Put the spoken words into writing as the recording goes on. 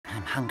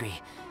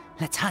hungry.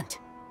 Let's hunt.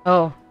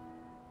 Oh.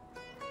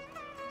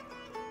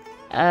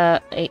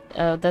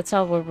 That's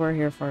all what we're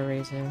here for,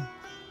 Raisin.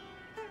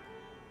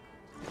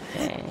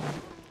 Okay.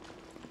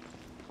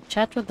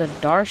 Chat with the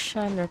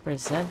Darshan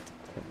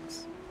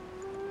representatives.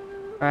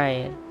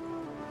 Right.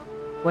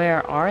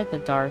 Where are the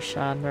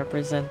Darshan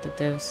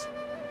representatives?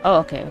 Oh,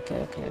 okay.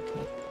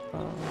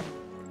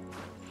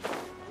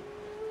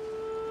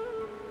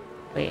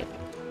 Wait,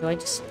 do I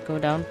just go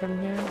down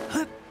from here?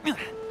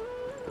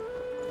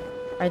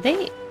 Are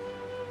they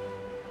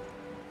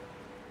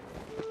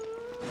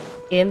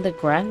in the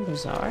Grand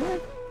Bazaar?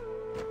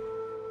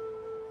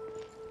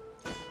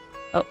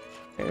 Oh,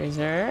 there is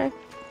her.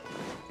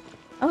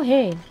 Oh,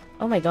 hey.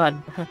 Oh my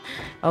god.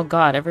 Oh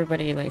god,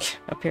 everybody like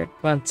appeared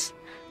once.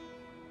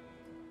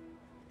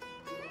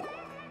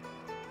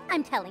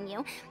 I'm telling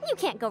you, you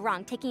can't go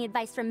wrong taking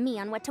advice from me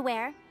on what to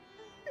wear.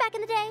 Back in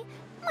the day,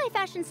 my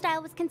fashion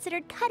style was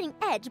considered cutting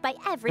edge by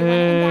everyone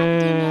in the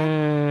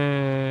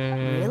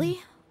academia.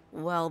 Really?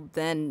 Well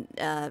then,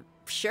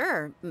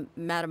 sure,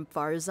 Madame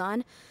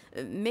Farzan.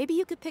 Maybe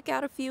you could pick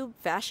out a few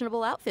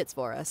fashionable outfits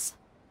for us.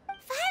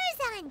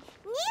 Farzan!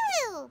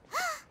 Nilu!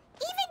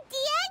 Even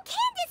Dia and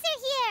Candace are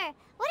here!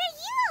 What are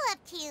you all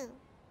up to?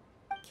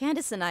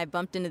 Candace and I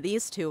bumped into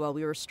these two while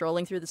we were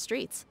strolling through the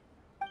streets.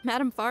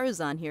 Madame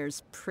Farzan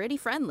here's pretty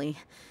friendly.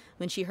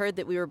 When she heard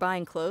that we were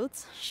buying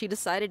clothes, she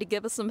decided to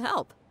give us some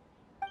help.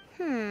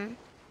 I don't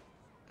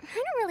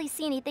really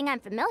see anything I'm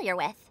familiar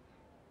with.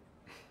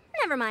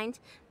 Never mind.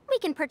 We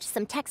can purchase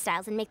some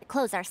textiles and make the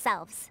clothes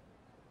ourselves.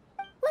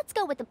 Let's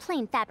go with the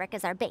plain fabric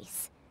as our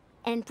base.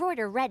 And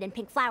embroider red and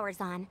pink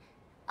flowers on.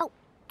 Oh,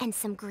 and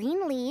some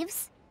green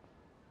leaves.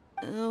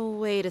 Oh,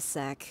 wait a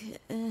sec.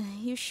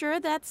 You sure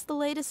that's the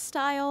latest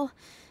style?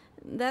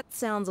 That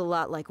sounds a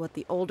lot like what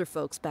the older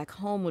folks back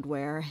home would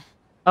wear.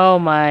 Oh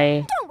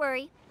my. Don't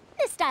worry.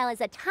 This style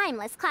is a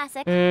timeless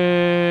classic.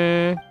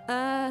 No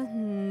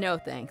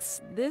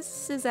thanks.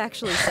 This is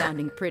actually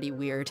sounding pretty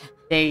weird.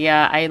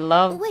 I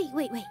love...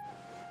 Wait.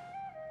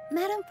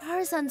 Madame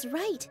Farzan's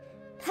right.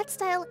 That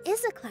style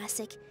is a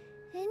classic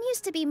and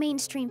used to be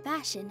mainstream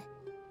fashion.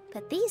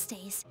 But these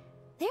days,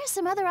 there's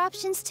some other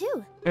options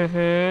too.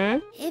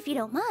 If you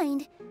don't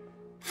mind,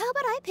 how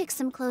about I pick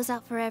some clothes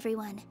out for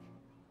everyone?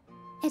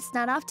 It's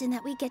not often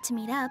that we get to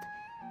meet up,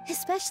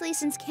 especially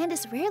since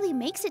Candace rarely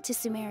makes it to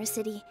Sumeru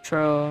City.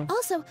 True.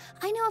 Also,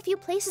 I know a few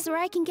places where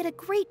I can get a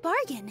great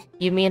bargain.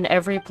 You mean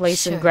every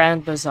place in Sure.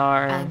 Grand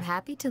Bazaar? I'm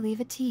happy to leave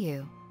it to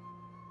you.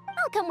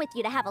 I'll come with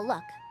you to have a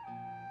look.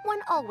 One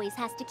always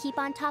has to keep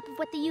on top of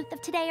what the youth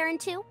of today are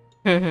into.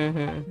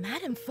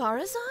 Madame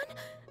Farazan?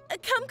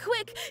 Come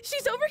quick!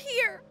 She's over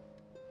here!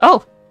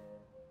 Oh!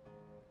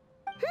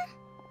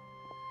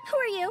 Who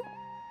are you?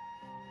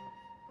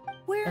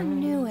 We're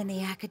new in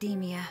the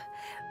academia.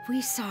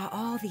 We saw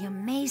all the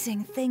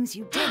amazing things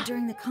you did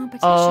during the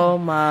competition. Oh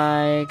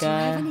my Do you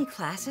have god. any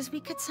classes we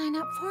could sign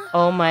up for?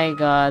 Oh my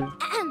god.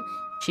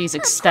 She's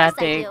Of course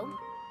ecstatic. I do.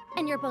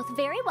 And you're both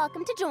very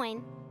welcome to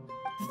join.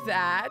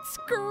 That's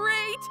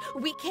great!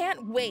 We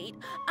can't wait.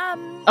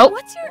 Oh.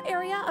 What's your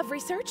area of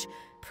research?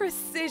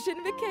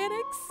 Precision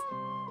mechanics?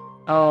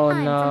 Oh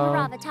I'm no. from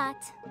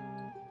Haravatat.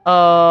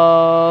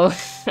 Oh.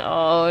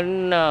 Oh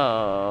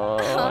no.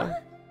 Huh?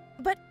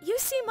 But you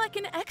seem like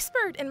an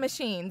expert in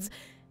machines.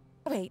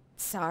 Wait,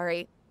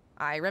 sorry.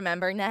 I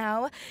remember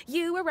now.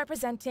 You were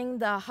representing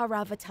the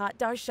Haravatat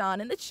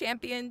Darshan in the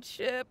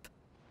championship.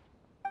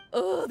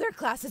 Oh, their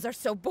classes are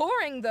so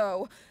boring,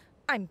 though.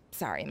 I'm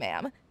sorry,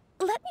 ma'am.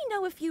 Let me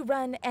know if you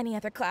run any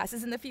other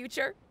classes in the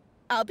future.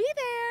 I'll be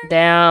there.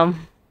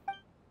 Damn.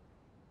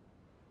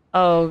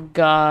 Oh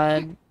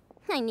god.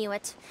 I knew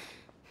it.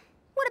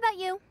 What about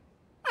you?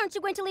 Aren't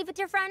you going to leave with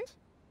your friend?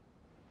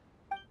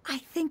 I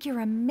think you're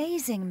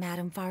amazing,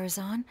 Madame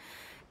Farazan.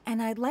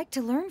 And I'd like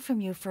to learn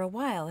from you for a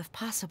while, if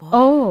possible.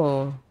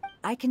 Oh.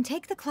 I can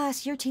take the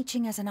class you're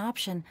teaching as an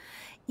option,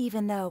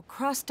 even though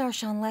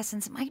cross-Darshan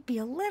lessons might be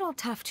a little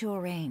tough to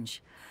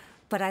arrange.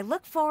 But I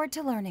look forward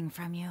to learning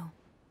from you.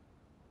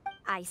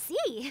 I see.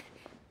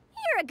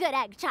 You're a good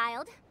egg,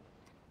 child.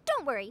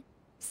 Don't worry.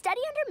 Study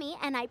under me,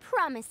 and I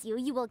promise you,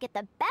 you will get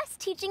the best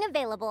teaching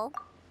available.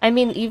 I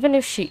mean, even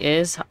if she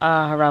is a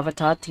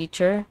Haravatat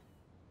teacher,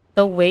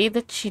 the way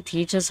that she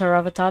teaches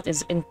Haravatat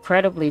is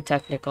incredibly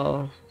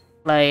technical.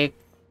 Like,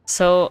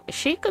 so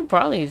she could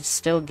probably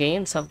still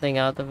gain something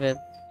out of it,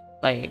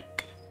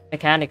 like,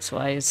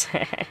 mechanics-wise.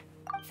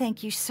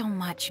 Thank you so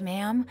much,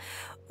 ma'am.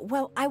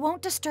 Well, I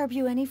won't disturb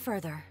you any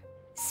further.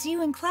 See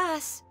you in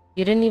class.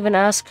 You didn't even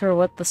ask her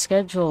what the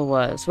schedule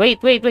was. Wait,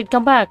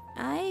 come back!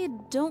 I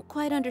don't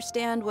quite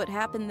understand what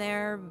happened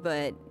there,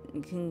 but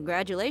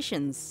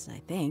congratulations,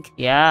 I think.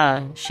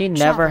 Yeah, she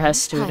never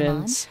has Shalom,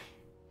 students.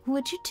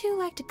 Would you two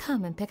like to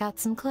come and pick out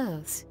some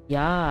clothes?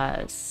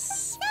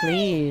 Yes, We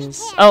please.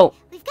 can't. Oh,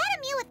 We've got a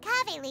meal with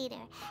Kave later,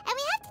 and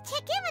we have to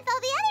check in with all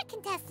the other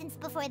contestants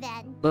before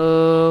then.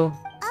 boo.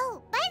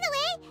 Oh, by the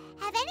way,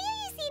 have any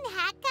of you seen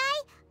Hat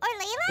Guy or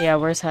Layla? Yeah,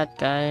 where's that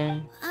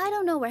guy? I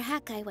don't know where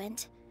Hat Guy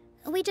went.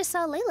 We just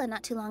saw Layla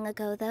not too long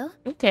ago, though.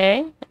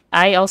 Okay.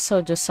 I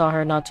also just saw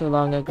her not too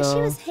long But she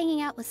ago. was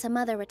hanging out with some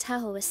other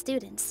Ratahoa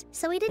students,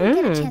 so we didn't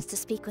get a chance to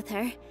speak with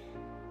her.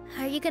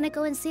 Are you gonna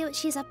go and see what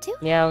she's up to?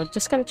 Yeah, we're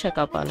just gonna check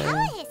up on her.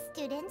 Ratahoa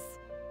students?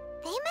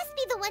 They must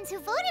be the ones who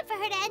voted for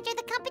her to enter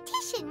the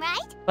competition,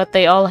 right? But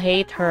they all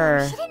hate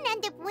her. She didn't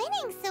end up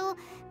winning, so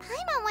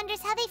Paimon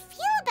wonders how they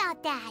feel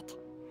about that.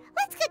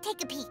 Let's go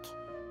take a peek.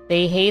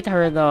 They hate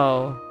her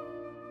though.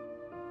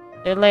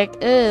 They're like,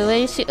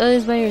 why is she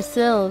always by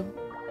herself?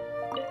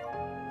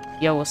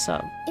 Yo, what's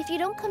up? If you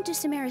don't come to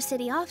Sumeru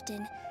City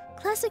often,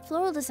 classic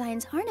floral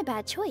designs aren't a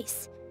bad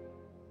choice.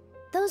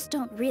 Those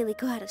don't really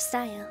go out of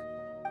style.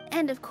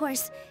 And of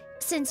course,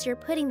 since you're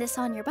putting this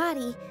on your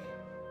body,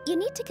 you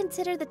need to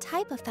consider the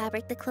type of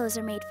fabric the clothes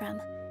are made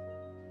from.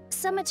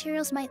 Some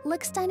materials might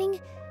look stunning,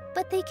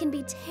 but they can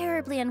be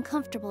terribly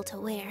uncomfortable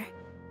to wear.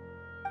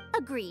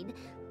 Agreed.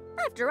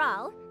 After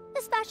all,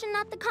 is fashion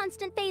not the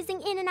constant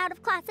phasing in and out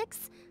of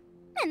classics?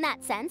 In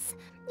that sense,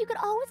 you could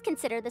always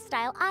consider the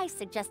style I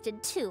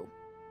suggested too.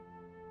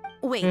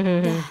 Wait,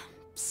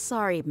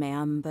 sorry,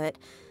 ma'am, but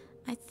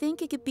I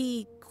think it could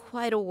be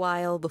quite a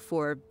while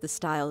before the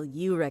style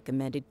you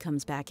recommended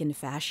comes back into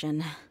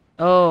fashion.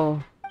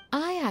 Oh.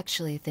 I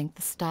actually think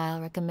the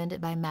style recommended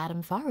by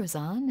Madame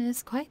Faruzan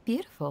is quite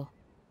beautiful.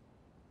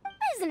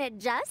 Isn't it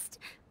just?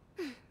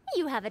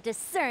 You have a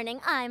discerning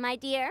eye, my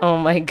dear. Oh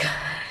my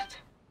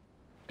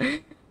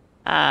god.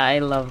 I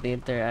love the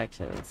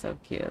interaction. It's so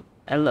cute.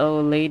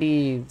 Hello,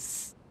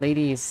 ladies.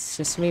 Ladies,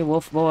 just me,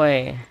 wolf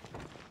boy.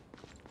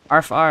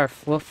 Arf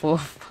arf, woof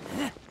woof.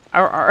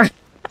 Arf arf.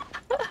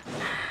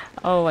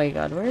 Oh my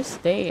god, where's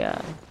Dea?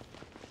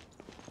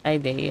 Hi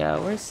Dea,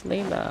 where's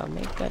Layla?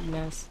 My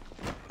goodness.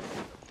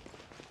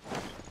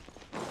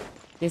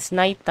 It's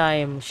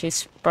nighttime.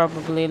 She's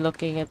probably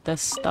looking at the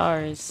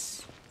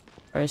stars.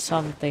 Or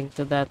something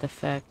to that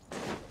effect.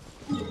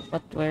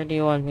 Where do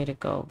you want me to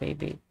go,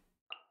 baby?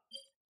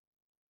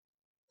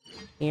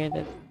 Near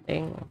the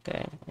thing?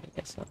 Okay, I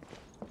guess I'll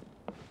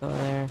go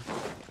there.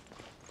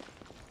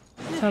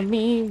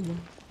 Coming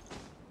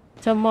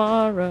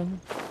tomorrow.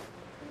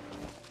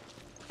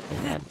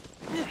 Yeah.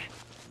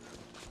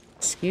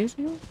 Excuse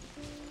me?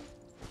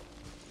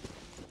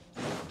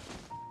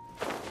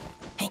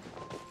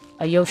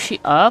 Yo, she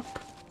up?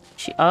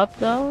 She up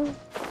though?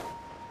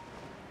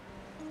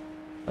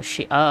 Oh,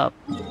 she up.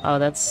 Oh,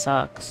 that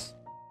sucks.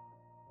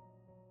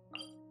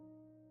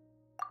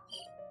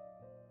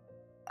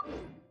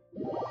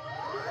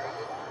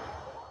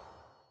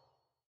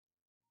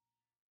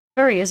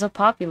 Curry is a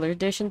popular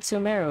dish in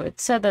Sumeru.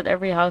 It's said that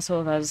every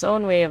household has its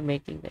own way of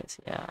making this.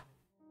 Yeah,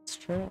 it's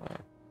true.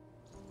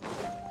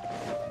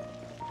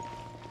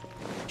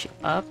 She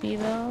uppy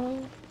though?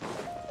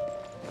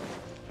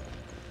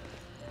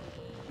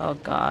 Oh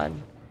god.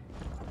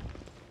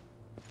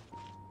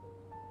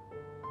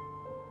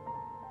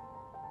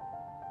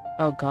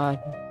 Oh god.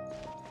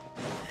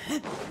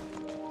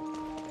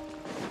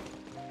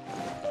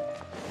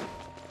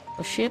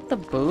 Was she at the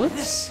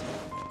booths?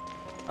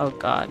 Oh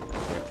god.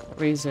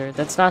 Razor.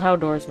 That's not how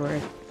doors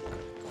work.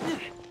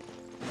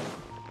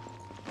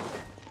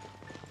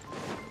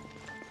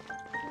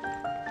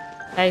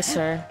 Hey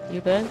sir,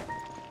 you good?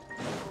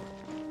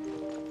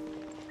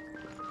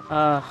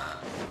 Ugh.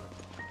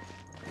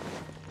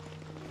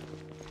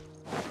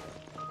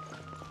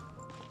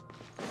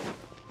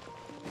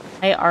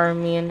 Hi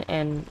Armin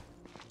and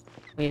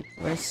wait,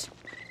 where's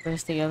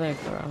the other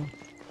girl?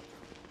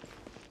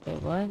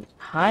 Wait, what?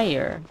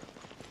 Higher.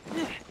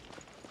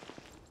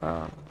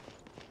 Oh.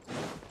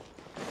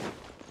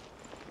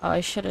 Oh,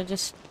 I should have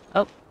just...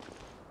 Oh.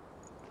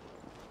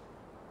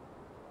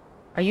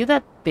 Are you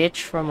that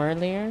bitch from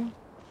earlier?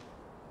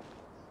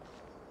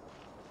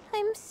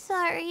 I'm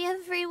sorry,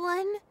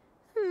 everyone.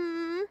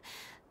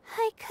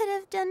 I could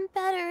have done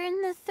better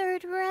in the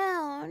third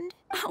round.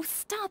 Oh,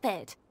 stop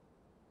it.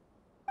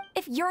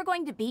 If you're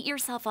going to beat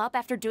yourself up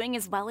after doing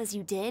as well as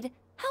you did,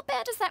 how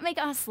bad does that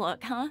make us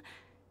look, huh?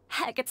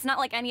 Heck, it's not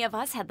like any of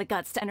us had the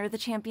guts to enter the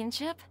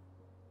championship.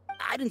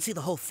 I didn't see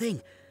the whole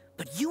thing,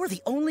 but you were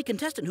the only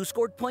contestant who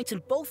scored points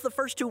in both the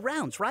first two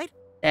rounds, right?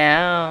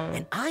 Damn.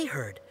 And I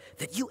heard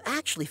that you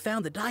actually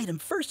found the diadem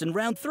first in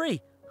round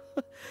 3.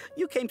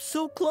 You came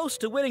so close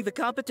to winning the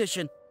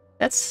competition.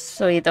 That's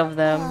sweet of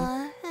them.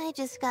 I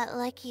just got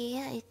lucky,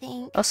 I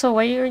think. Also,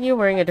 why are you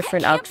wearing a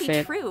different That outfit?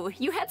 can't be true.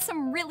 You had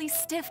some really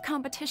stiff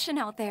competition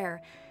out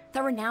there.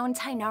 The renowned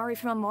Tainari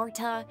from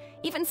Amorta,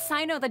 even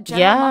Sino the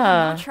General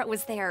Mahamatra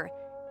was there.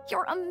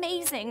 You're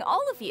amazing,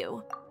 all of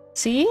you.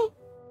 See?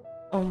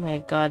 Oh my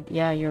god,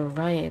 yeah, you're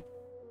right.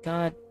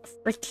 God,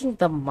 freaking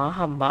the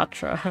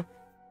Mahamatra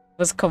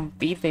was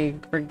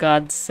competing, for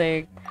God's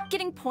sake.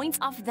 Getting points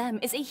off them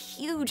is a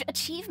huge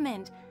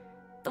achievement.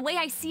 The way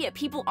I see it,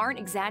 people aren't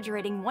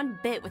exaggerating one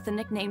bit with the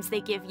nicknames they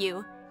give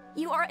you.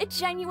 You are a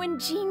genuine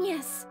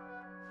genius.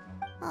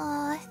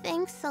 Aw,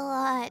 thanks a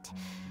lot.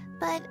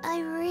 But I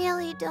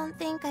really don't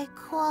think I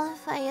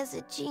qualify as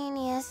a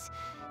genius.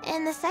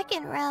 In the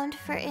second round,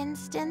 for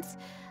instance,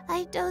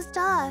 I dozed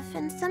off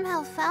and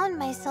somehow found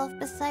myself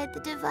beside the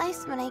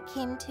device when I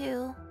came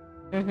to.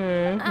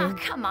 Oh,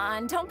 come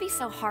on, don't be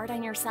so hard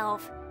on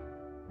yourself.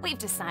 We've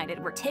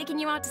decided we're taking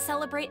you out to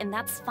celebrate, and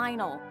that's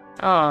final.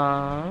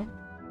 Aww.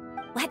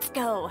 Let's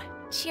go.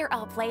 Cheer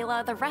up,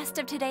 Layla. The rest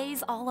of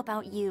today's all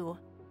about you.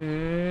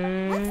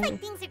 Looks like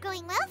things are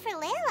going well for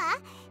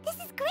Layla. This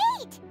is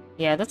great.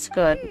 Yeah, that's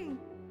good.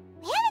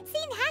 We haven't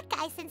seen Hat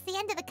Guy since the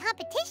end of the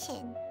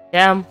competition.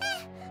 Damn.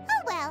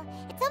 Oh well,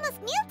 it's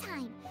almost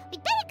mealtime.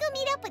 We'd better go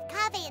meet up with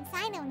Kaveh and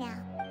Sino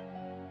now.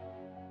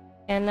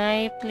 Can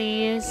I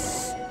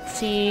please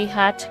see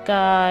Hat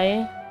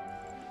Guy?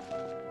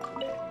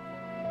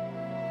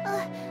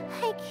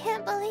 I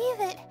can't believe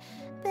it.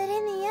 But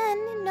in the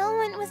end, no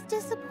one was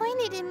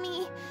disappointed in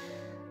me.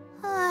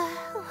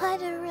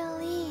 What a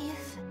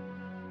relief.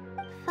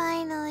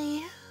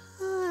 Finally.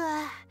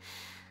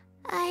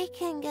 I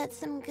can get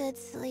some good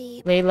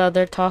sleep. Layla,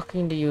 they're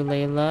talking to you,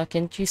 Layla.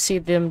 Can't you see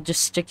them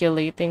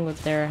gesticulating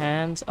with their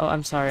hands? Oh,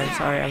 I'm sorry.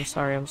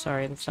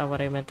 That's not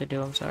what I meant to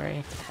do. I'm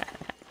sorry.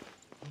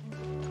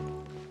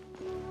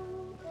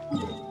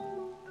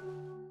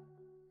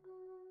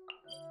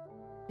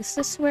 Is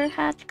this where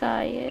Hat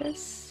Guy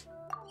is?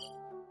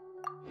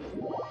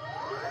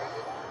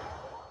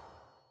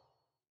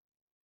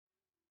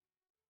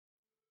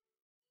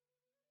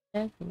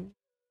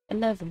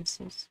 Eleven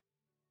says.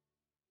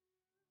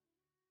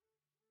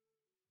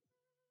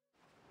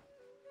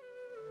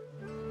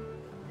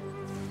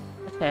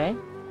 Okay.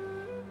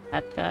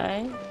 That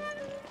guy.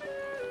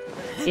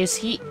 Is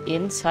he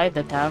inside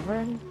the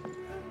tavern?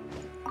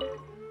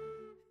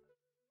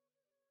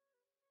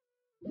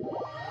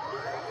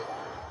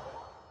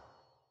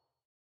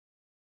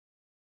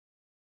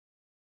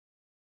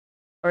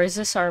 Or is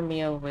this our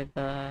meal with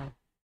Kaveh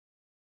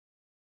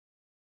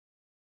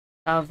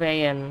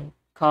and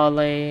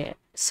Kale,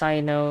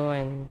 Sino,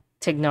 and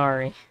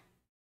Tignari?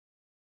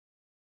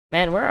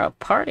 Man, we're a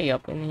party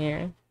up in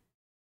here.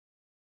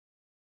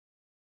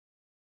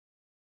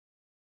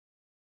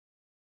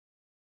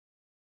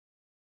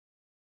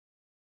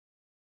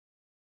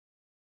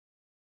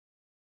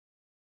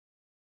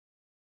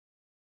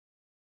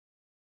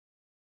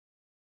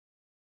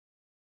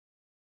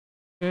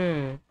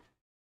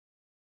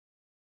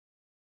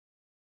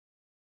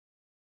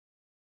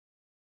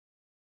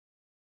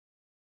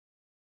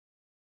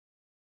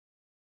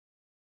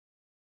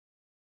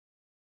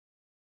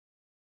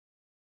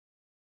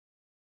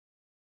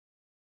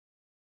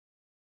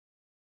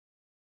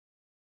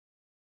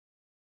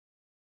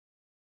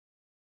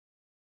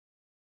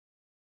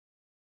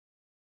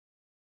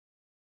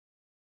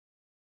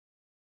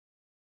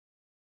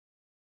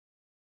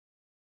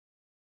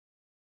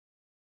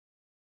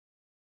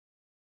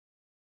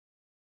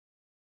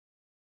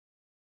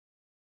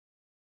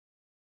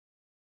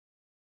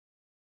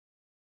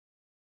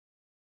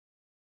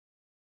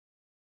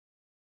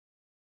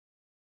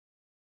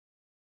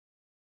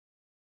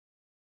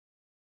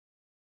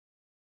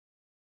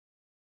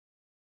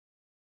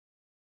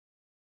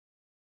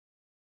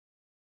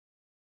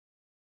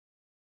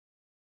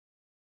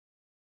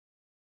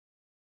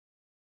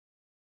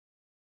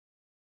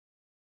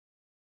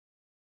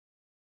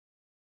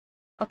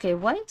 Okay,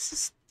 why is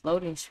this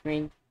loading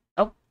screen?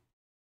 Oh.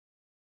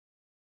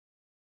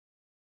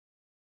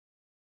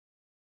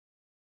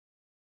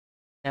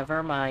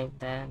 Never mind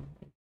then.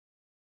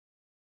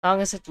 As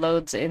long as it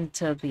loads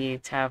into the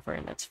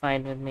tavern, that's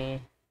fine with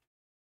me.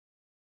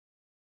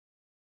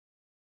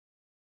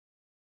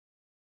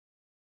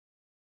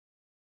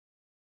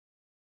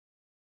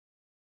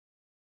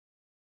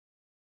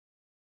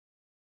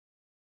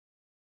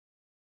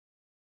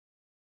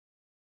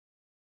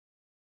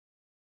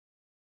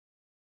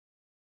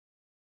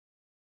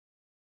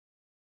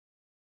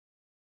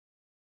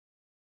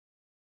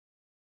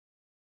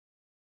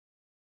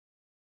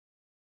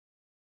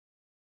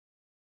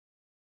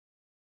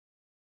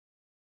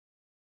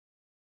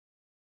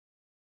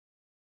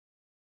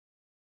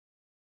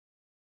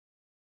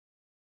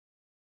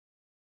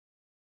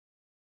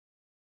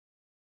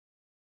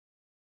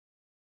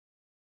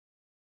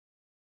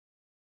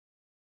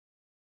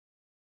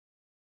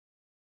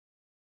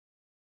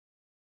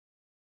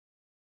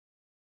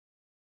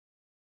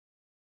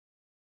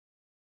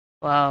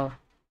 Wow.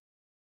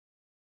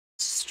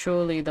 It's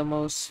truly the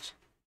most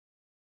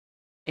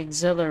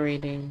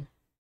exhilarating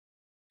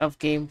of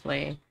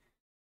gameplay.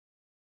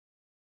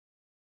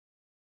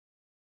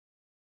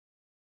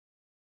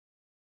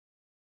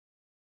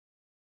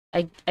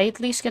 I at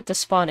least get to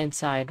spawn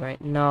inside, right?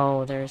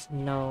 No, there's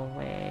no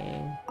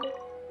way.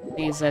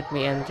 Please let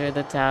me enter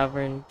the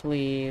tavern,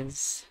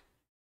 please.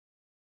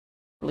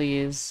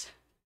 Please.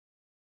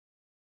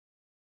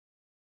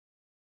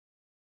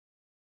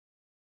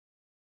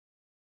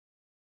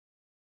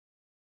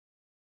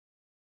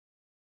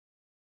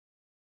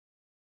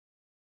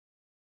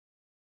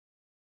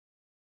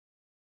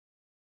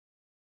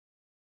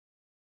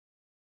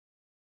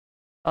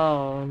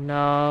 Oh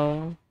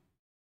no.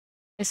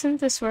 Isn't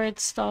this where it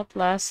stopped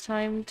last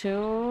time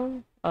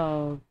too?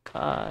 Oh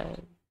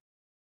god.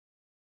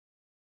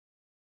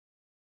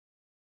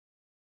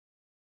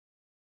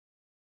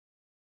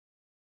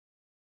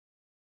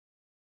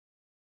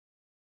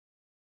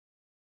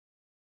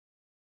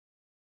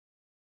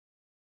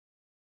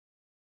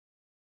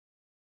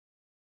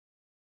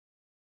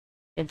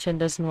 Genshin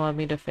doesn't want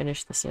me to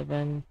finish this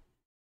event.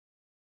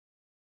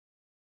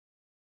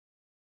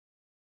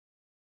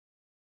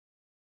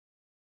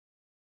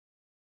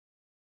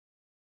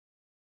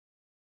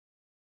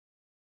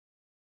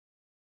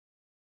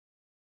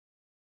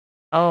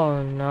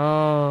 Oh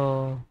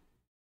no.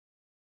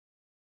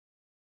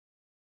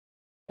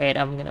 Wait,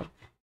 I'm gonna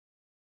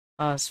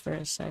pause for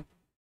a sec.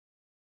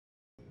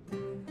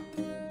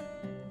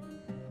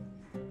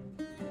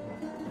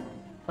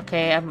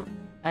 Okay,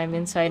 I'm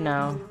inside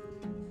now.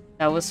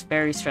 That was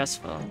very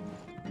stressful.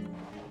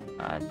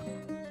 God.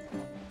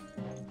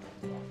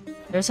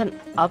 There's an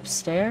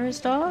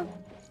upstairs dog?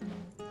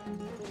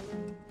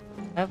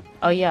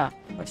 Oh yeah,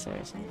 of course there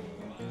is.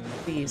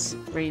 Please,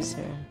 raise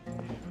her.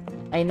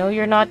 I know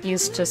you're not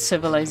used to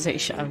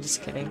civilization. I'm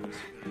just kidding.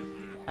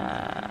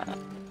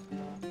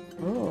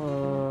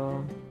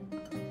 Ooh.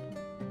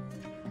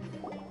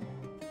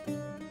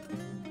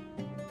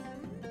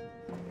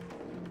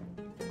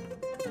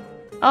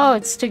 Oh,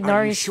 it's Tignari's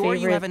Are you sure favorite.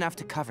 you have enough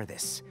to cover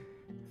this?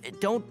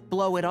 Don't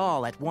blow it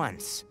all at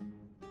once.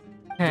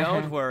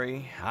 Don't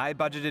worry, I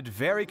budgeted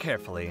very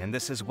carefully, and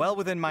this is well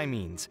within my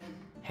means.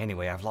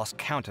 Anyway, I've lost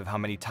count of how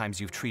many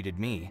times you've treated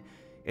me.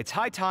 It's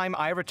high time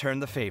I return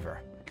the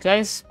favor. You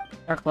guys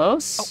are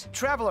close? Oh,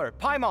 Traveler,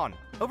 Paimon,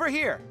 over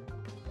here!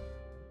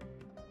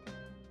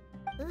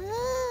 Ooh,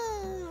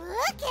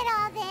 look at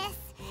all this!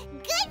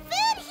 Good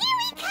food, here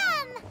we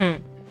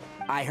come!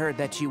 I heard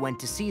that you went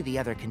to see the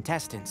other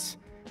contestants.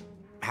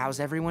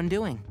 How's everyone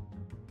doing?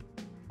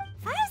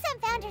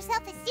 Faruzan found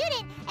herself a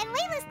student, and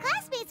Layla's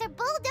classmates are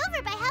bowled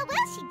over by how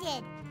well she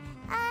did.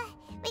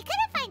 We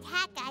couldn't find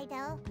Hat Guy,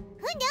 though.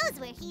 Who knows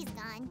where he's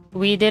gone?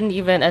 We didn't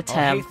even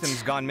attempt.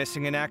 Haytham's gone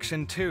missing in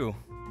action, too.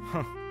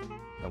 Huh.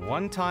 The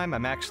one time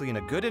I'm actually in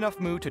a good enough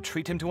mood to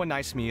treat him to a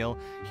nice meal,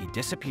 he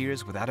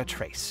disappears without a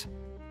trace.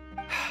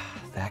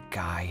 That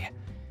guy.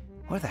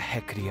 Where the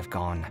heck could he have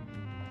gone?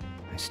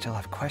 I still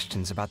have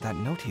questions about that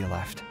note he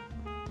left.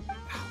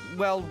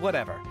 Well,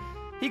 whatever.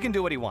 He can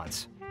do what he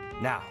wants.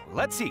 Now,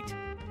 let's eat.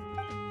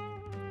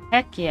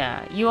 Heck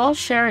yeah, you all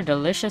share a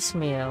delicious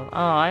meal. Oh,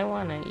 I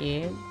wanna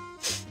eat.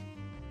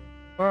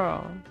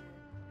 Bro.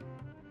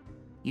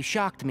 You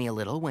shocked me a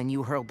little when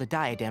you hurled the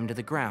diadem to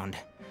the ground.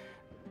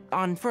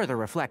 On further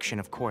reflection,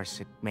 of course,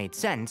 it made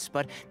sense,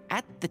 but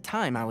at the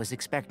time I was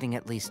expecting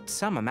at least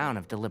some amount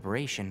of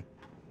deliberation.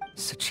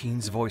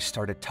 Sachin's voice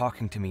started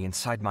talking to me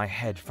inside my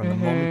head from the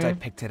moment I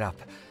picked it up.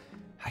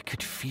 I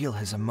could feel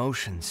his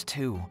emotions,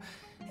 too.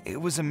 It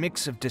was a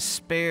mix of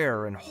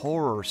despair and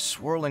horror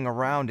swirling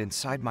around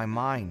inside my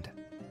mind.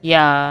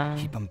 Yeah.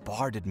 He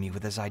bombarded me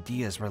with his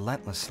ideas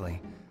relentlessly,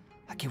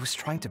 like he was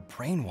trying to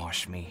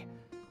brainwash me.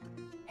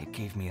 It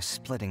gave me a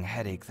splitting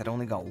headache that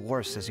only got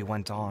worse as he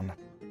went on.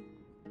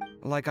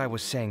 Like I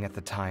was saying at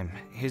the time,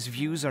 his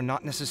views are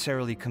not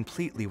necessarily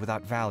completely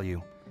without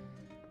value.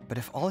 But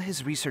if all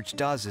his research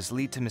does is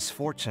lead to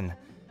misfortune,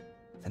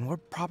 then we're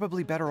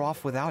probably better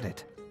off without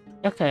it.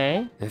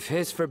 Okay. If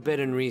his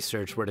forbidden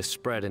research were to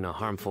spread in a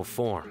harmful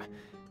form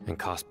and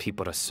cause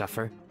people to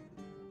suffer,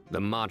 the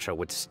mantra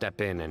would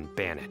step in and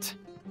ban it.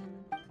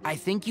 I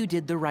think you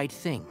did the right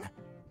thing.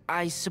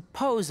 I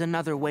suppose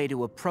another way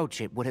to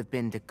approach it would have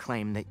been to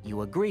claim that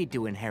you agreed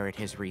to inherit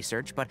his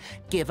research, but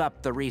give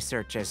up the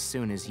research as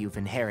soon as you've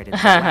inherited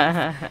the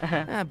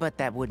wealth. But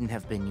that wouldn't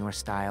have been your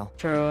style.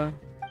 True.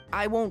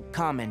 I won't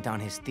comment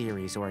on his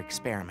theories or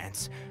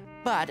experiments,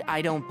 but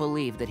I don't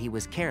believe that he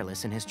was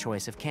careless in his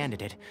choice of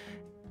candidate.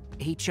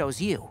 He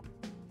chose you.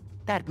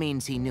 That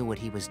means he knew what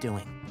he was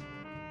doing.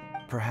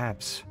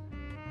 Perhaps.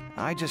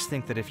 I just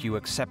think that if you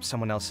accept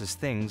someone else's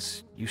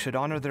things, you should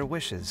honor their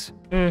wishes.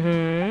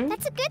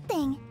 That's a good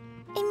thing.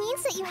 It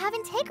means that you have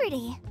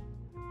integrity.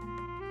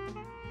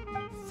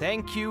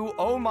 Thank you,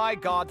 oh my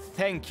god,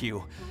 thank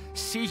you.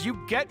 See, you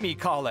get me,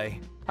 Kale.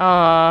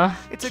 Aww,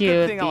 it's a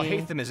good thing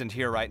Al-Haytham isn't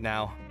here right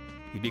now.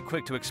 He'd be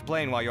quick to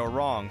explain why you're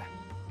wrong.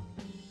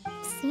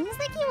 Seems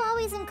like you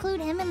always include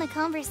him in the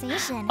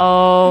conversation.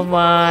 Oh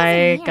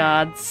my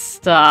god,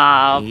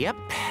 stop. Yep.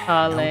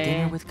 Kale. No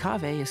dinner with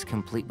Kave is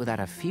complete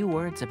without a few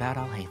words about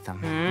Al-Haytham.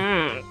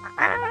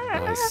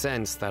 I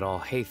sense that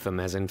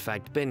Al-Haytham has in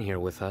fact been here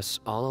with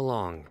us all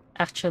along.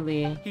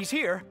 Actually. He's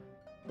here?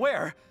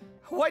 Where?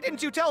 Why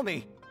didn't you tell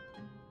me?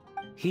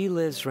 He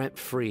lives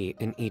rent-free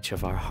in each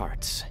of our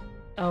hearts.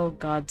 Oh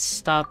god,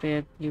 stop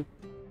it, you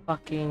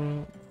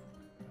fucking...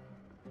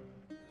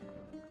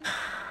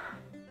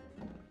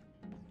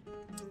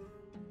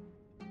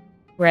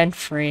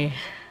 Rent-free.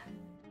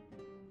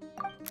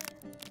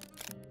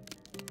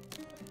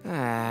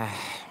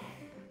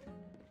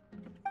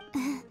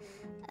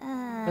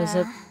 Was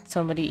it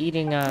somebody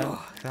eating a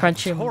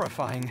crunchy?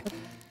 Horrifying.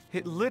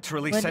 It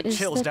literally What sent is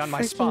chills that down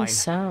my freaking spine.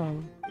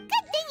 sound? Good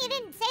thing you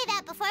didn't say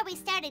that before we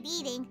started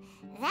eating.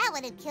 That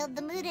would have killed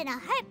the mood in a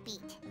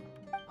heartbeat.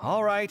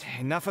 All right,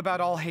 enough about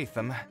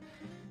Al-Haytham.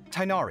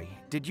 Tainari,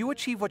 did you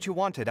achieve what you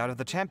wanted out of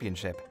the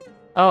championship?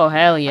 Oh,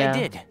 hell yeah. I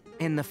did.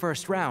 In the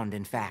first round,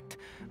 in fact.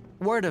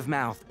 Word of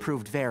mouth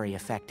proved very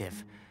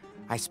effective.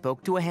 I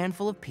spoke to a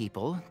handful of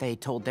people, they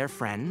told their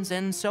friends,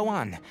 and so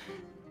on.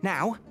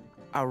 Now,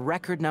 A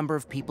record number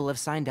of people have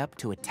signed up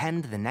to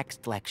attend the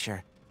next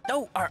lecture.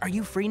 Oh, are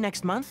you free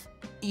next month?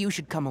 You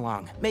should come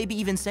along. Maybe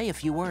even say a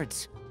few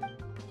words.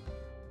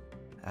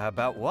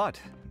 About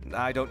what?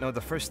 I don't know the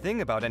first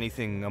thing about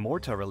anything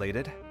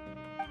Amorta-related.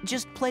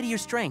 Just play to your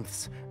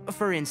strengths.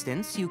 For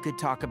instance, you could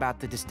talk about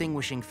the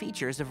distinguishing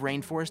features of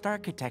rainforest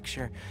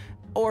architecture,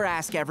 or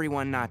ask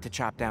everyone not to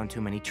chop down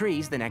too many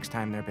trees the next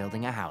time they're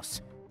building a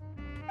house.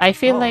 I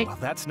feel like...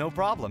 that's no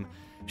problem.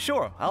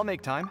 Sure, I'll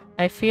make time.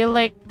 I feel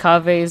like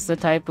Kaveh is the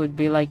type would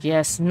be like,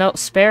 yes, no,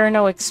 spare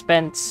no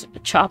expense,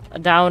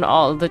 chop down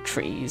all the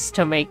trees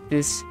to make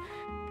this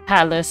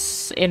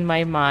palace in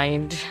my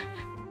mind.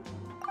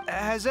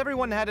 Has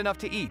everyone had enough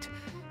to eat?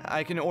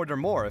 I can order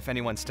more if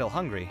anyone's still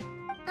hungry.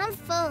 I'm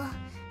full.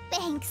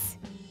 Thanks.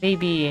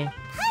 Baby.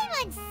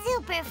 I'm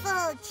super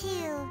full,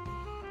 too.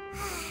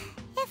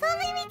 If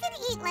only we could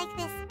eat like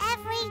this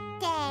every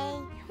day.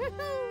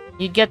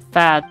 You get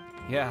fat.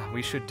 Yeah,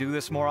 we should do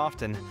this more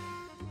often.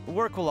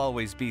 Work will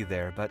always be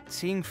there, but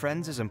seeing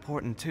friends is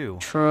important too.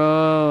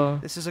 True.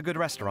 This is a good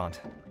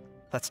restaurant.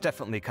 Let's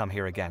definitely come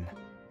here again.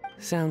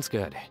 Sounds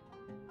good.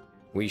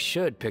 We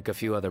should pick a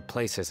few other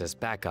places as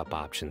backup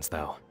options,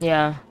 though.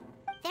 Yeah.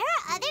 There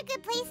are other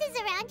good places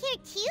around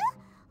here, too?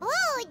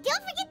 Oh,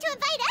 don't forget to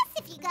invite us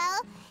if you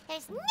go.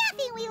 There's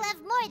nothing we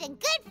love more than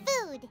good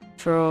food.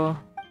 True.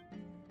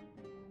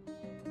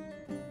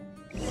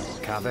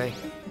 Kaveh,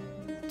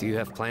 do you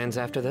have plans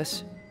after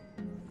this?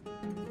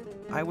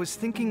 I was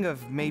thinking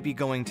of maybe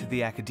going to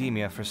the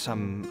academia for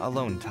some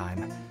alone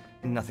time.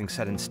 Nothing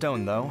set in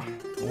stone, though.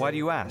 Why do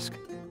you ask?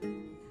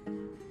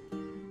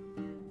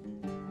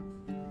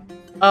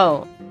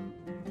 Oh.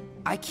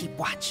 I keep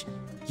watch.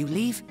 You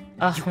leave,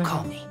 you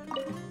call me.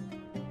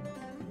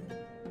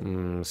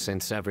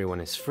 Since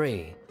everyone is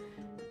free,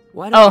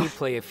 why don't we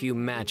play a few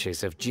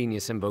matches of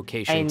Genius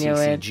Invocation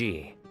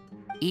TCG?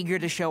 Eager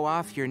to show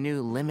off your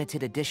new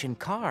limited edition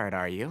card,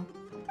 are you?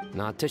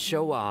 Not to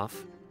show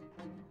off.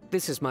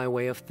 This is my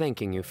way of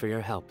thanking you for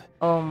your help.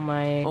 Oh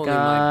my god. Only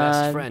my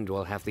best friend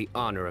will have the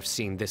honor of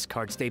seeing this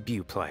card's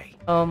debut play.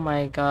 Oh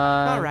my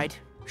god. Alright,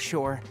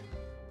 sure.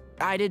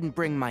 I didn't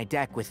bring my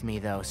deck with me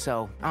though,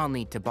 so I'll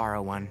need to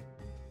borrow one.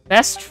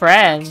 Best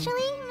friend.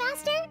 Actually,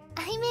 Master,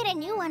 I made a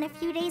new one a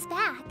few days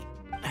back.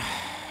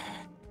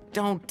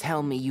 Don't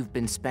tell me you've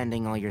been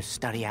spending all your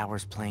study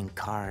hours playing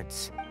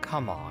cards.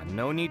 Come on,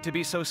 no need to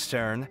be so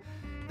stern.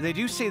 They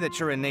do say that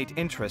your innate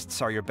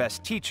interests are your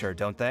best teacher,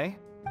 don't they?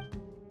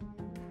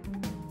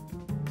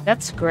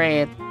 That's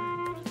great.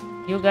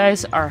 You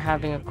guys are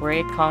having a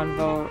great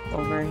convo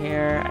over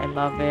here. I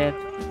love it.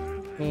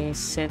 Let me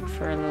sit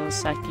for a little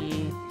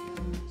second.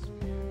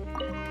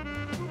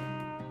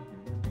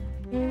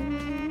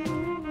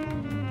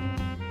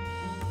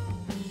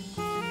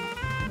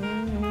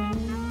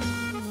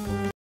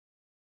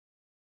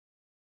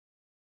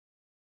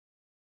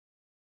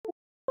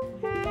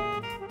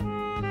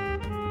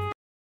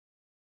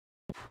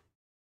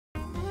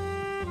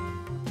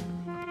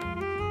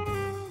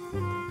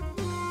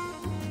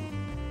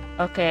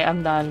 Okay,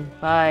 I'm done.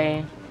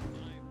 Bye.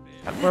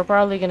 We're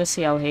probably gonna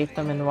see I'll hate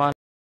them in one.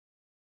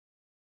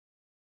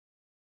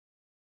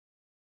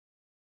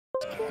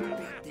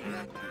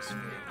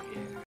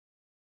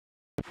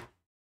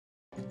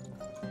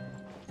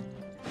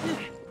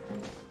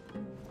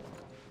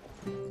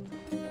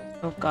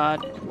 Oh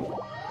god.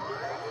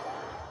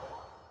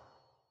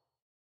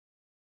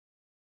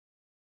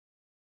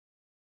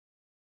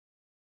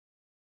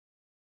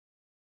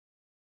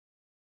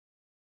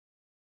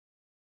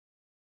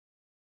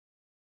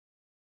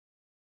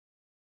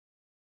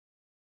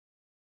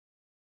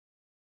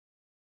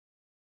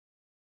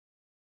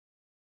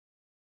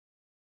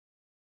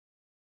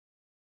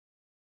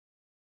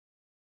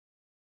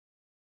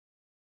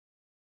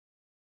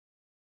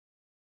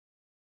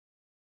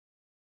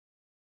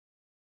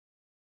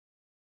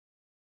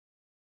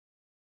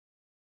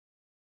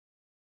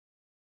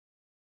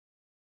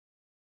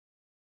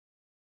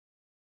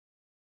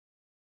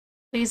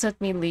 Please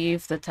let me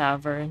leave the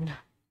tavern.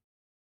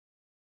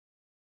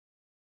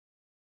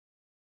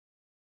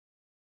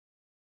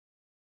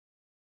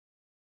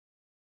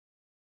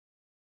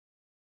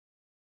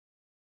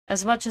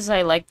 As much as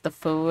I like the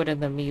food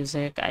and the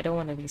music, I don't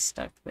want to be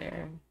stuck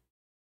there.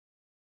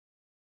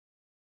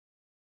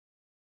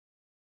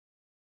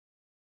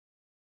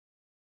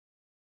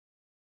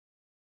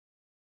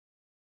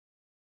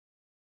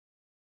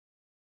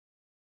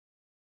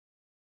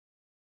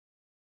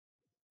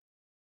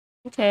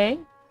 Okay.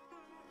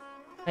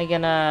 Am I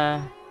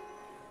gonna...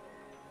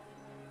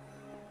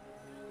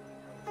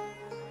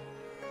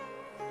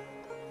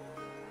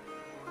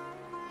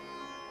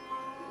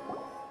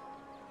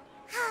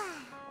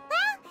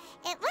 Well,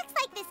 it looks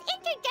like this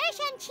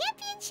Interdarshan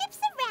Championship's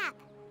a wrap.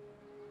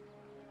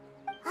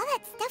 All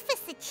that stuff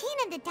with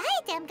Sachin and the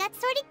diadem got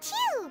sorted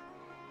too.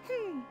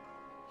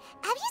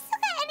 Have you still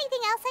got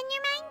anything else on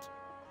your mind?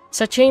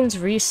 Sachin's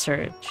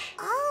research.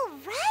 Oh,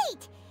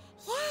 right.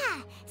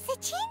 Yeah,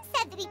 Sachin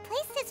said that he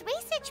placed his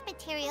research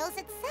materials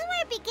at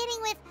somewhere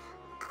beginning with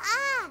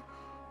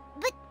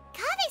but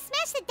Kaveh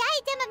smashed the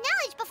diadem of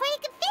knowledge before he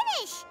could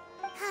finish.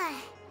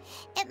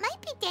 It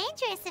might be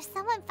dangerous if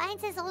someone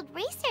finds his old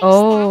research stash,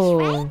 Oh.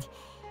 right?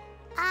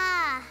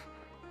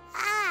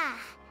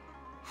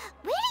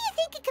 Where do you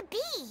think it could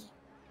be?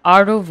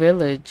 Ardo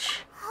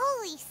Village.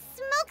 Holy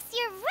smokes,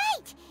 you're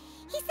right!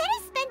 He said he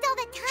spent all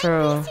the time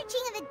True.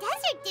 researching in the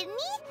desert, didn't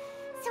he?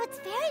 So it's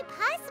very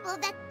possible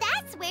that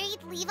that's where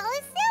he'd leave all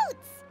his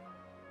notes.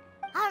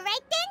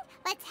 Alright then,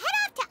 let's head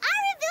off to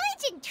Aru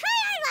Village and try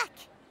our luck!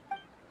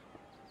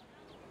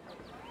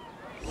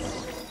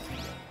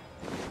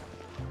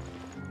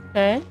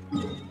 Okay.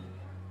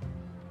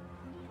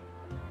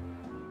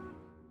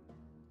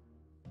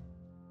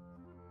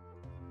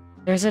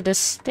 There's a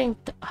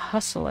distinct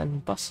hustle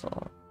and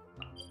bustle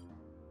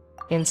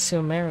in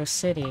Sumeru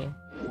City.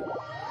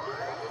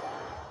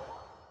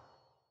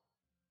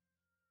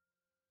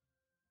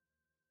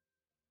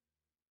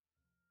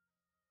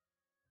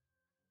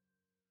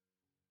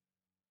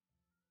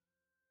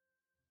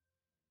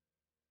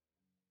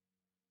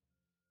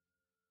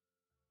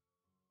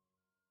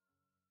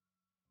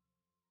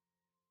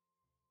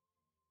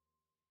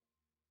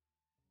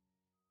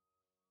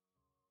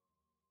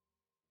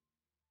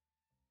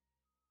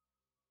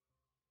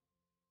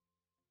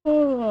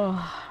 Oh.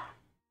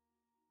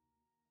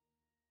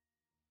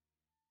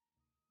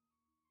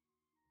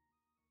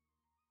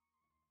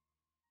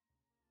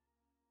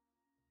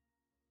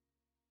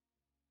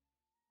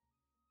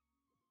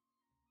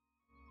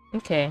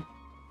 Okay.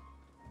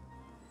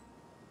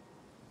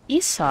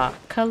 Isa,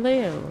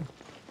 Khalil,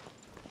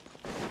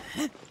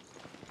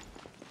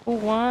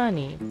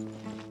 Uwani,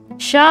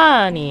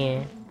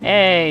 Shani.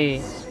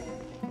 Hey.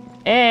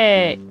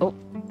 Hey. Oh,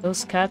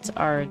 those cats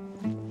are...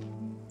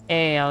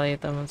 Hey, I'll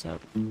eat them. What's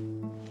up?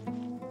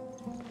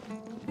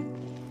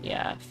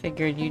 Yeah,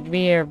 figured you'd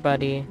be here,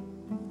 buddy.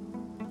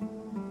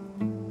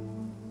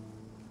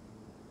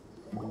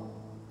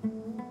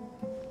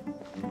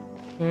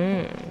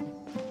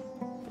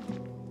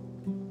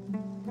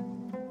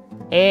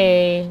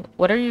 Hey,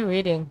 what are you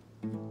reading?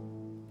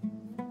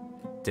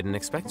 Didn't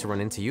expect to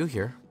run into you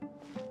here.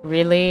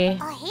 Really?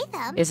 I'll hate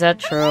them. Is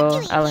that What are you true?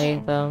 doing I'll here?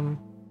 hate them.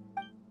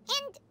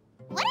 And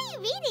what are you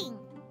reading?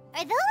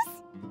 Are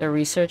those? The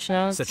research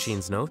notes?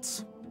 Sachin's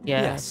notes?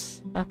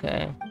 Yes.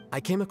 Okay. I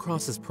came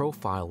across his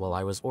profile while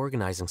I was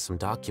organizing some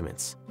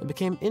documents and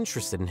became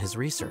interested in his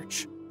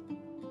research.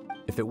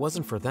 If it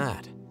wasn't for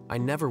that, I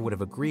never would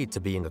have agreed to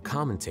being a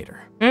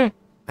commentator. I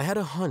had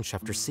a hunch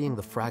after seeing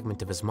the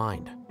fragment of his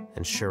mind,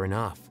 and sure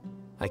enough,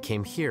 I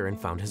came here and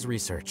found his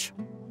research.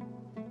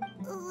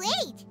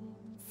 Wait,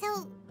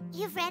 so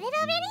you've read it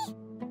already?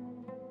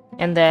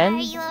 And then? Are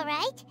you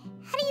alright?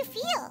 How do you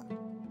feel?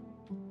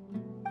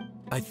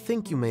 I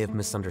think you may have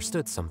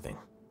misunderstood something.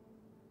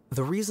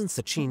 The reason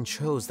Sachin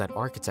chose that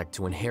architect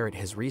to inherit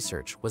his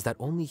research was that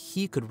only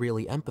he could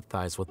really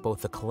empathize with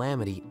both the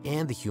calamity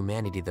and the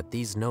humanity that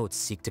these notes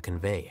seek to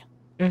convey.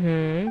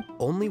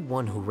 Only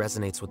one who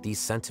resonates with these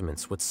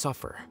sentiments would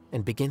suffer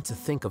and begin to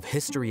think of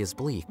history as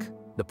bleak,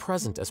 the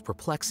present as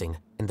perplexing,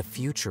 and the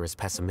future as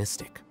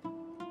pessimistic.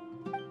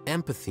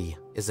 Empathy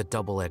is a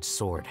double-edged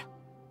sword.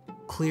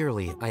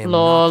 Clearly, I am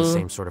not the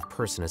same sort of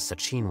person as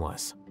Sachin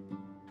was.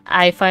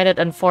 I find it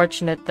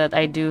unfortunate that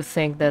I do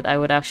think that I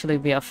would actually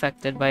be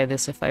affected by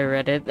this if I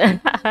read it.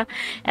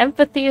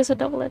 Empathy is a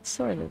double-edged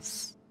sword.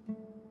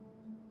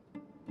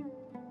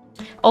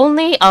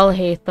 Only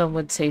Al-Haytham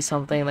would say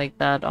something like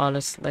that,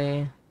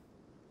 honestly.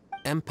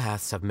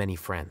 Empaths have many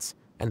friends,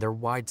 and their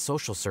wide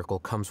social circle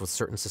comes with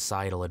certain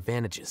societal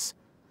advantages.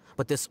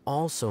 But this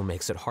also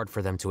makes it hard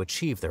for them to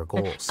achieve their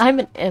goals. I'm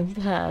an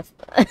empath.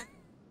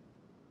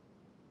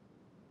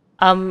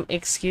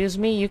 Excuse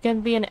me, you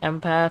can be an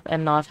empath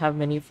and not have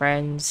many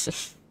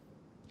friends.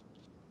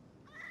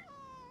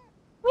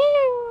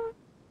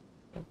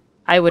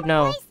 I would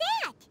know.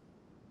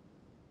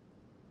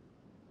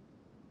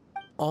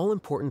 All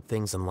important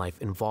things in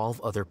life involve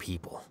other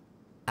people.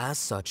 As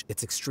such,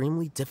 it's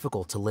extremely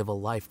difficult to live a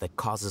life that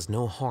causes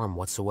no harm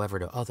whatsoever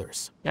to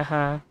others.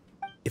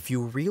 If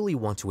you really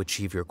want to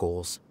achieve your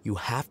goals, you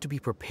have to be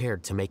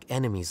prepared to make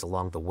enemies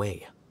along the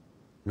way.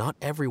 Not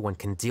everyone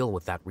can deal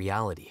with that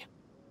reality.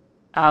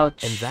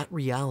 Ouch. And that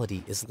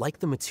reality is like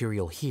the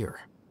material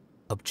here.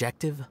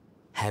 Objective,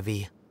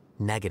 heavy,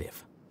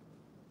 negative.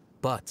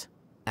 But,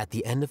 at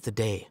the end of the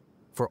day,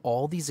 for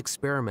all these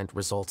experiment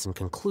results and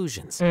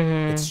conclusions,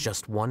 it's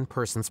just one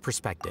person's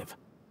perspective.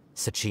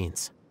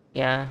 Sachin's.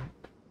 Yeah.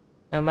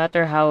 No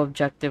matter how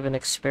objective an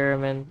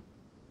experiment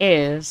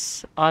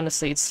is,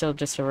 honestly, it's still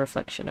just a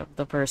reflection of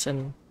the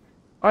person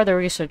or the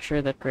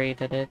researcher that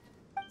created it.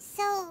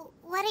 So,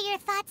 what are your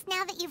thoughts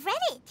now that you've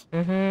read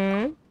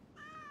it?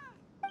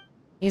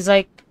 He's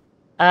like,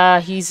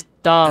 he's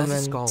dumb As a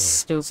and scholar,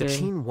 stupid.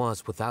 Sachin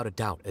was without a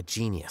doubt a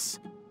genius.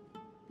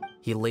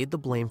 He laid the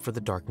blame for the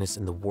darkness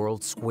in the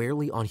world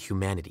squarely on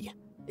humanity,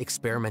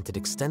 experimented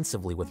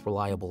extensively with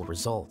reliable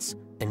results,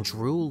 and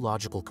drew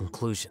logical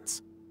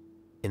conclusions.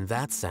 In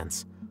that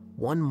sense,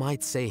 one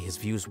might say his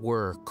views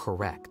were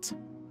correct.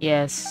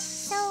 Yes.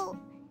 So,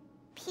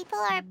 people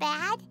are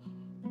bad?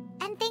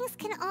 And things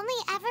can only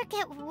ever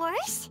get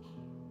worse?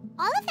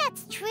 All of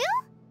that's true?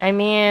 I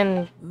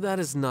mean... That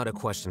is not a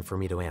question for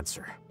me to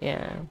answer.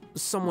 Yeah.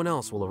 Someone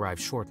else will arrive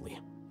shortly.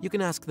 You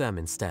can ask them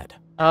instead.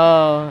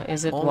 Oh,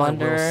 is it All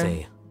Wanderer? I will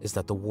say is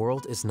that the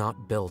world is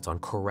not built on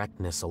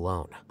correctness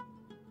alone.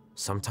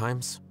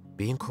 Sometimes,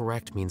 being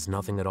correct means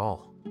nothing at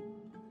all.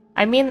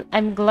 I mean,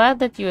 I'm glad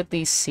that you at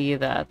least see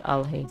that,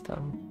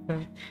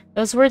 Al-Haytham.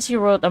 Those words you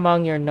wrote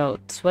among your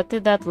notes, what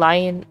did that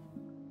line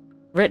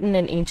written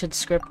in ancient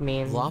script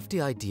mean?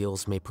 Lofty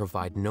ideals may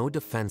provide no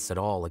defense at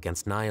all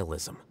against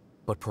nihilism,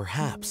 but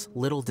perhaps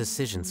little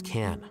decisions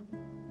can.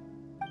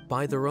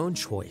 By their own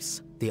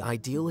choice, the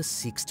idealist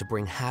seeks to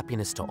bring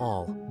happiness to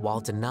all while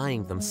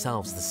denying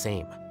themselves the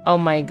same. Oh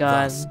my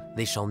god. Thus,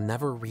 they shall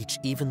never reach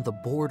even the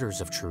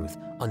borders of truth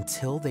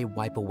until they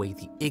wipe away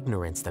the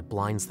ignorance that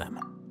blinds them.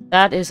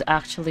 That is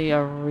actually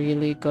a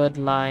really good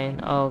line.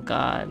 Oh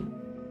god.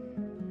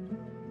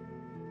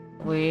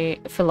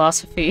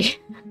 Philosophy.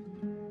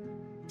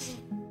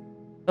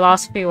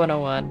 Philosophy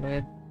 101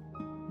 with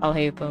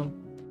Al-Haytham.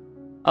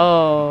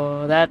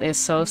 Oh, that is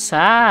so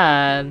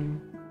sad.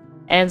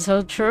 And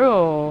so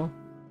true.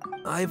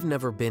 I've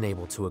never been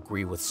able to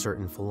agree with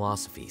certain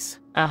philosophies.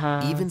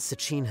 Even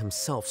Sachin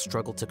himself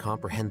struggled to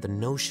comprehend the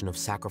notion of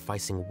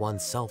sacrificing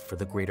oneself for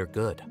the greater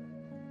good.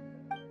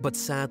 But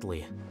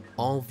sadly,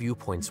 all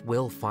viewpoints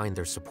will find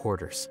their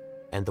supporters,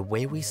 and the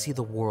way we see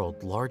the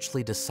world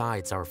largely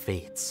decides our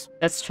fates.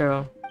 That's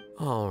true.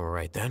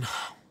 Alright then.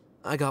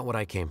 I got what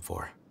I came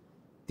for.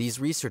 These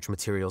research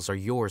materials are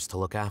yours to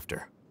look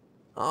after.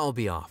 I'll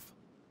be off.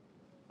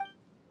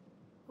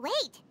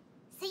 Wait,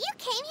 so you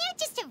came here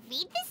just to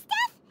read this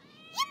stuff?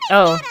 You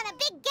missed out on a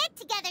big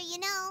get-together, you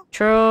know.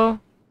 True.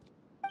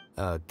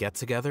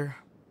 Get-together?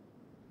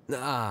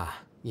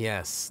 Ah,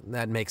 yes,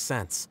 that makes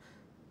sense.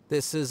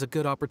 This is a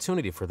good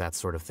opportunity for that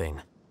sort of thing.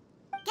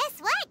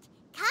 Guess what?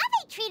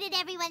 Kaveh treated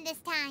everyone this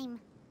time.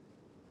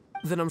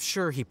 Then I'm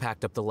sure he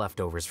packed up the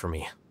leftovers for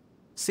me.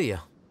 See ya.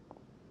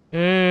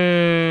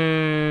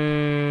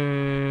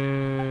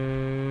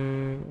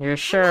 You're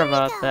sure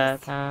about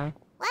that, huh?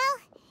 Well,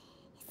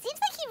 it seems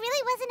like he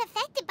really wasn't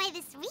affected by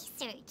this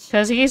research.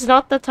 Because he's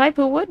not the type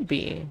who would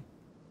be.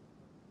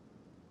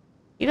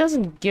 He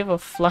doesn't give a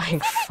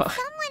flying fuck.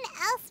 Someone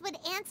else would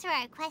answer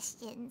our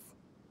questions.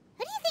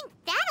 Who do you think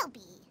that'll be?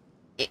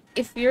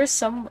 If you're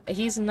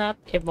he's not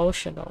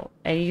emotional.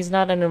 And he's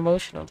not an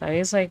emotional type.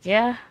 He's like,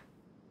 yeah,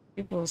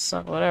 people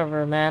suck,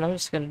 whatever, man. I'm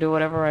just gonna do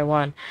whatever I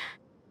want.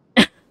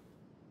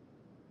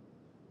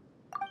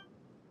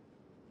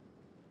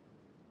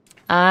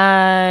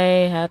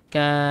 Hat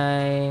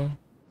guy.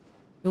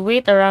 You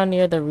wait around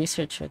near the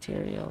research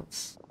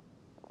materials.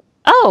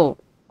 Oh!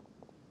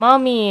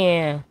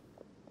 Mommy!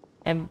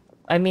 And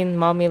I mean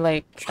mommy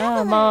like,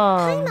 oh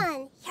mom.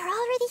 Paimon, you're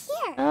already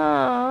here.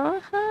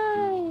 Oh,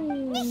 hi.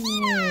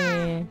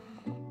 Nahida.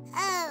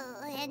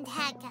 Oh, and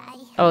hat guy.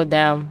 Oh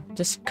damn.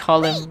 Just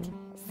call him.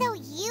 So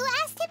you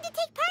asked him to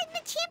take part in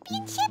the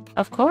championship?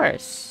 Of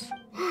course.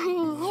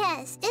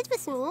 Yes, it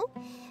was me.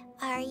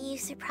 Are you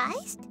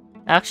surprised?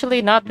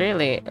 Actually, not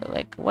really.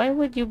 Like, why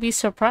would you be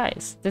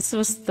surprised? This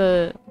was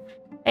the...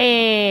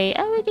 Hey,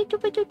 I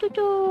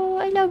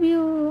love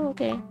you.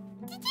 Okay.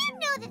 Did you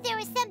know that there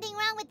was something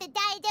wrong with the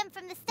diadem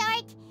from the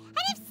start?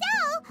 And if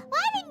so,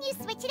 why didn't you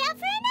switch it out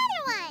for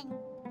another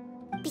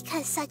one?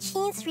 Because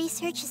Sachin's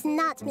research is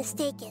not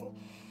mistaken.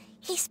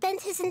 He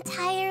spent his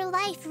entire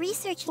life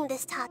researching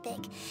this topic,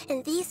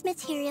 and these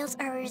materials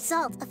are a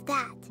result of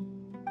that.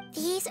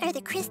 These are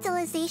the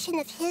crystallization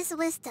of his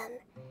wisdom.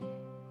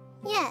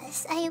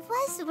 Yes, I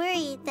was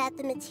worried that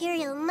the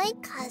material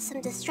might cause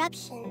some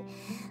disruption,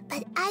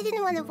 but I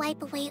didn't want to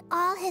wipe away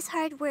all his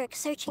hard work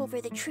searching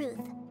for the truth.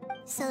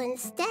 So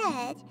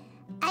instead,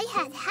 I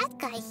had Hat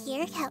Guy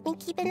here help me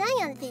keep an eye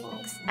on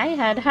things. I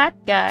had Hat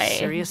Guy.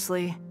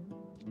 Seriously?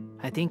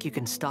 I think you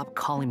can stop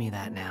calling me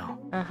that now.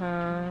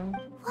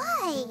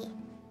 Why?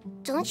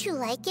 Don't you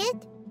like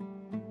it?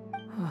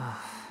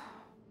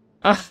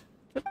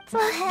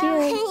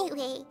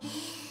 Anyway,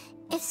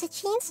 if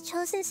Sachin's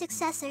chosen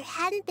successor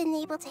hadn't been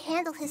able to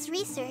handle his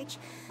research,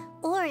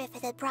 or if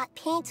it had brought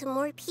pain to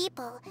more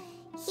people,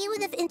 he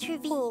would have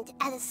intervened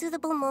at a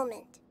suitable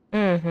moment.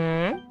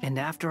 And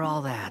after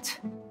all that,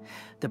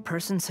 the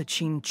person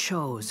Sachin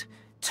chose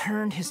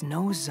turned his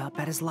nose up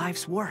at his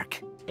life's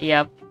work.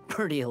 Yep.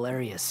 Pretty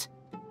hilarious.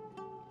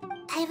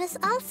 I was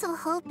also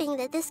hoping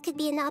that this could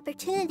be an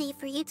opportunity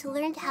for you to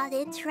learn how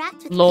to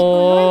interact with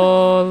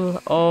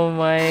LOL. Oh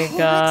my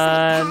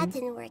god. Looks like that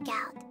didn't work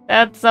out.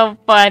 That's so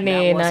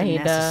funny, That wasn't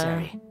Nahida.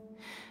 necessary.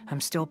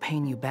 I'm still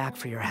paying you back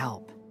for your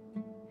help.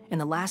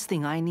 And the last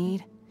thing I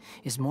need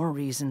is more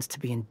reasons to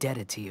be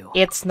indebted to you.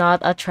 It's not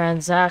a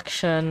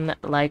transaction,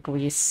 like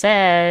we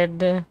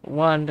said,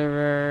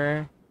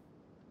 Wanderer.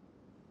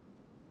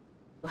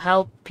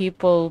 Help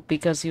people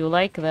because you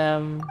like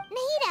them.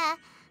 Nahida,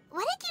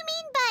 what did you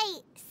mean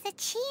by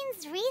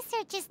Sachin's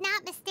research is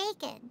not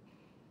mistaken?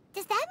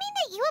 Does that mean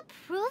that you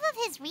approve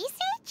of his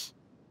research?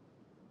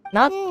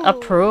 Not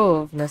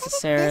approve, Put it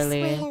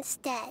necessarily. this way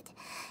instead.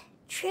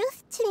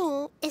 Truth to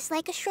me is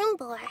like a shroom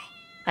boar.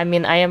 I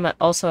mean, I am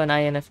also an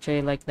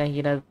INFJ like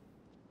Nahida,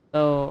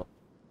 so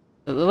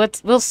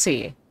We'll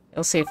see.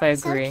 We'll see if I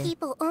Some agree.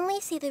 people only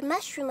see the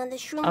mushroom on the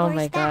shroom Oh boar's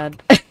my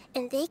back, god.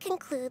 and they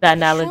conclude The that the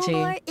analogy.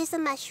 shroom boar is a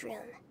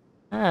mushroom.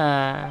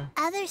 Ah.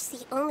 Others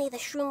see only the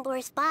shroom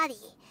boar's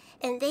body,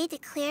 and they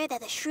declare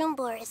that the shroom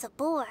boar is a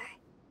boar.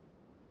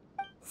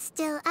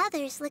 Still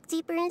others look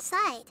deeper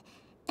inside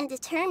and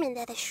determine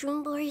that the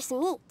shroom boar is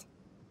meat.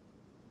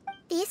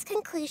 These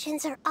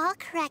conclusions are all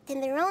correct in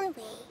their own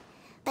way,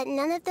 but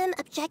none of them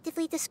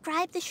objectively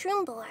describe the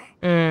shroom boar.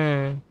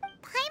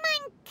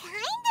 Paimon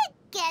kinda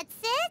gets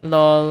it,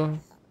 Lol.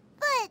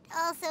 but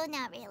also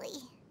not really.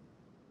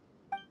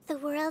 The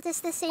world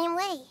is the same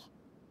way.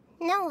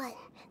 No one,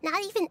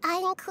 not even I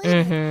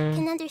included,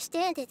 can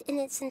understand it in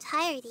its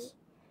entirety.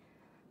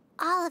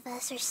 All of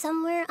us are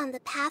somewhere on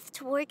the path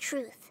toward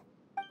truth.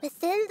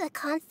 Within the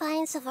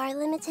confines of our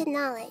limited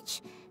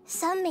knowledge,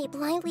 some may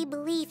blindly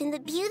believe in the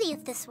beauty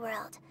of this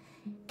world,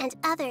 and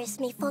others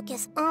may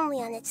focus only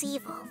on its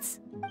evils.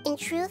 In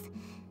truth,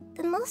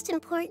 the most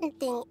important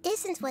thing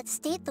isn't what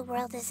state the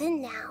world is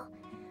in now,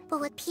 but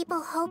what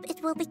people hope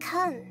it will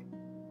become.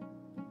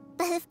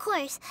 But of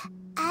course,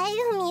 I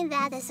don't mean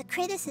that as a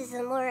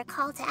criticism or a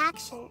call to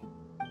action.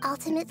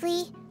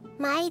 Ultimately,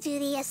 my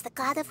duty as the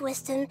God of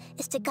Wisdom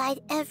is to guide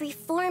every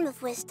form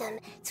of wisdom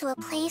to a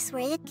place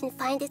where it can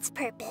find its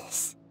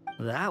purpose.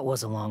 That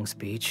was a long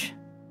speech.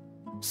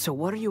 So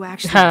what are you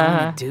actually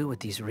going to do with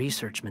these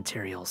research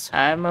materials?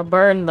 I'ma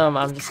burn them.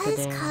 I'm just Because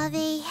kidding.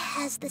 Kaveh,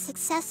 as the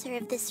successor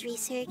of this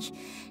research,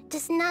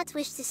 does not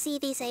wish to see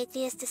these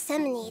ideas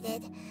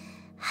disseminated,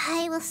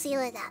 I will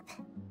seal it up.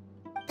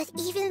 But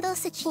even though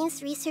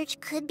Sachin's research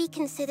could be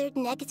considered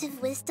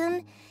negative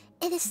wisdom,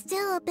 it is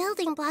still a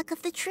building block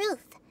of the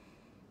truth.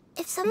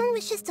 If someone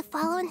wishes to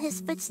follow in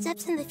his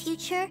footsteps in the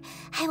future,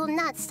 I will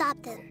not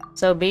stop them.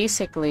 So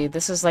basically,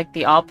 this is like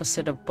the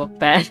opposite of book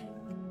ban.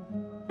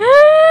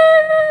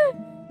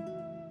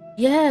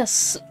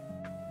 Yes.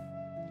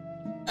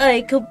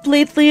 I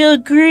completely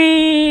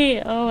agree.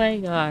 Oh my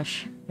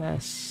gosh.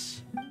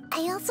 Yes.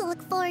 I also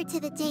look forward to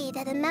the day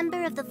that a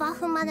member of the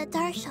Vahumana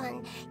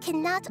Darshan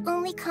can not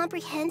only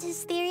comprehend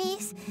his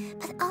theories,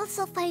 but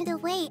also find a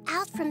way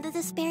out from the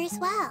despair as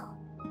well.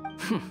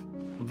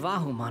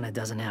 Vahumana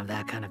doesn't have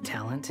that kind of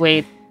talent.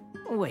 Wait.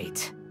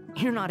 Wait.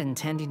 You're not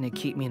intending to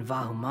keep me in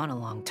Vahumana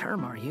long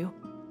term, are you?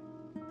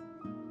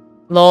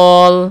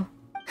 LOL.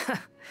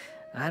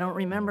 I don't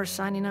remember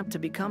signing up to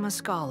become a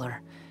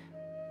scholar.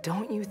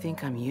 Don't you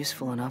think I'm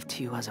useful enough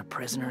to you as a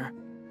prisoner?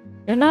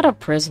 You're not a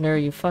prisoner,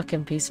 you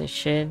fucking piece of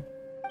shit.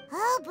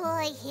 Oh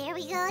boy, here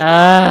we go.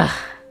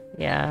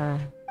 Yeah.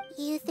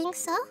 You think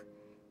so?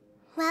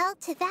 Well,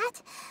 to that,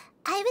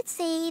 I would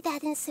say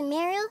that in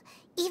Sumeru,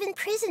 even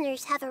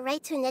prisoners have a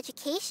right to an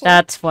education.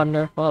 That's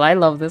wonderful. I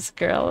love this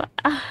girl.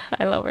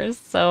 I love her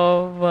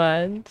so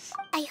much.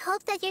 I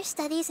hope that your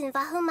studies in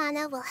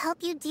Vahumana will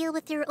help you deal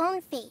with your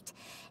own fate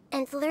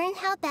and learn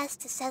how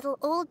best to settle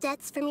old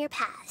debts from your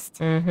past.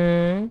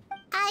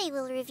 I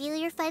will review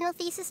your final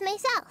thesis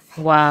myself.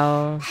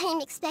 Wow.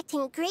 I'm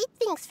expecting great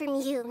things from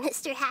you,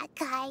 Mr. Hat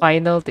Guy.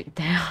 Final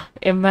damn.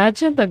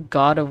 Imagine the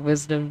God of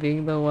Wisdom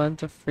being the one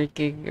to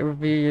freaking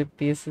review your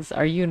thesis.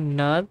 Are you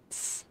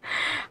nuts?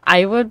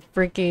 I would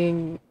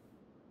freaking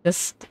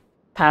just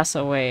pass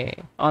away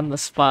on the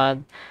spot.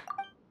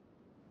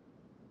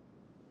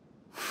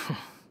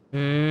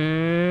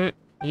 You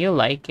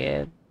like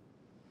it.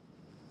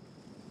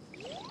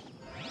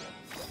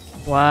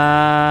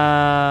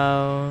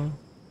 Wow.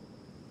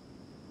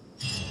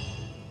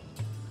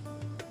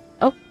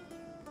 Oh.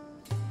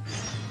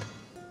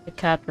 The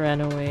cat ran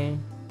away.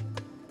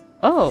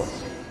 Oh.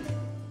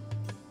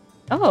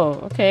 Oh,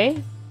 okay.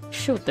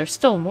 Shoot, there's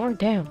still more.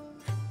 Damn.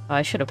 Oh,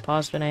 I should have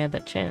paused when I had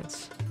that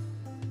chance.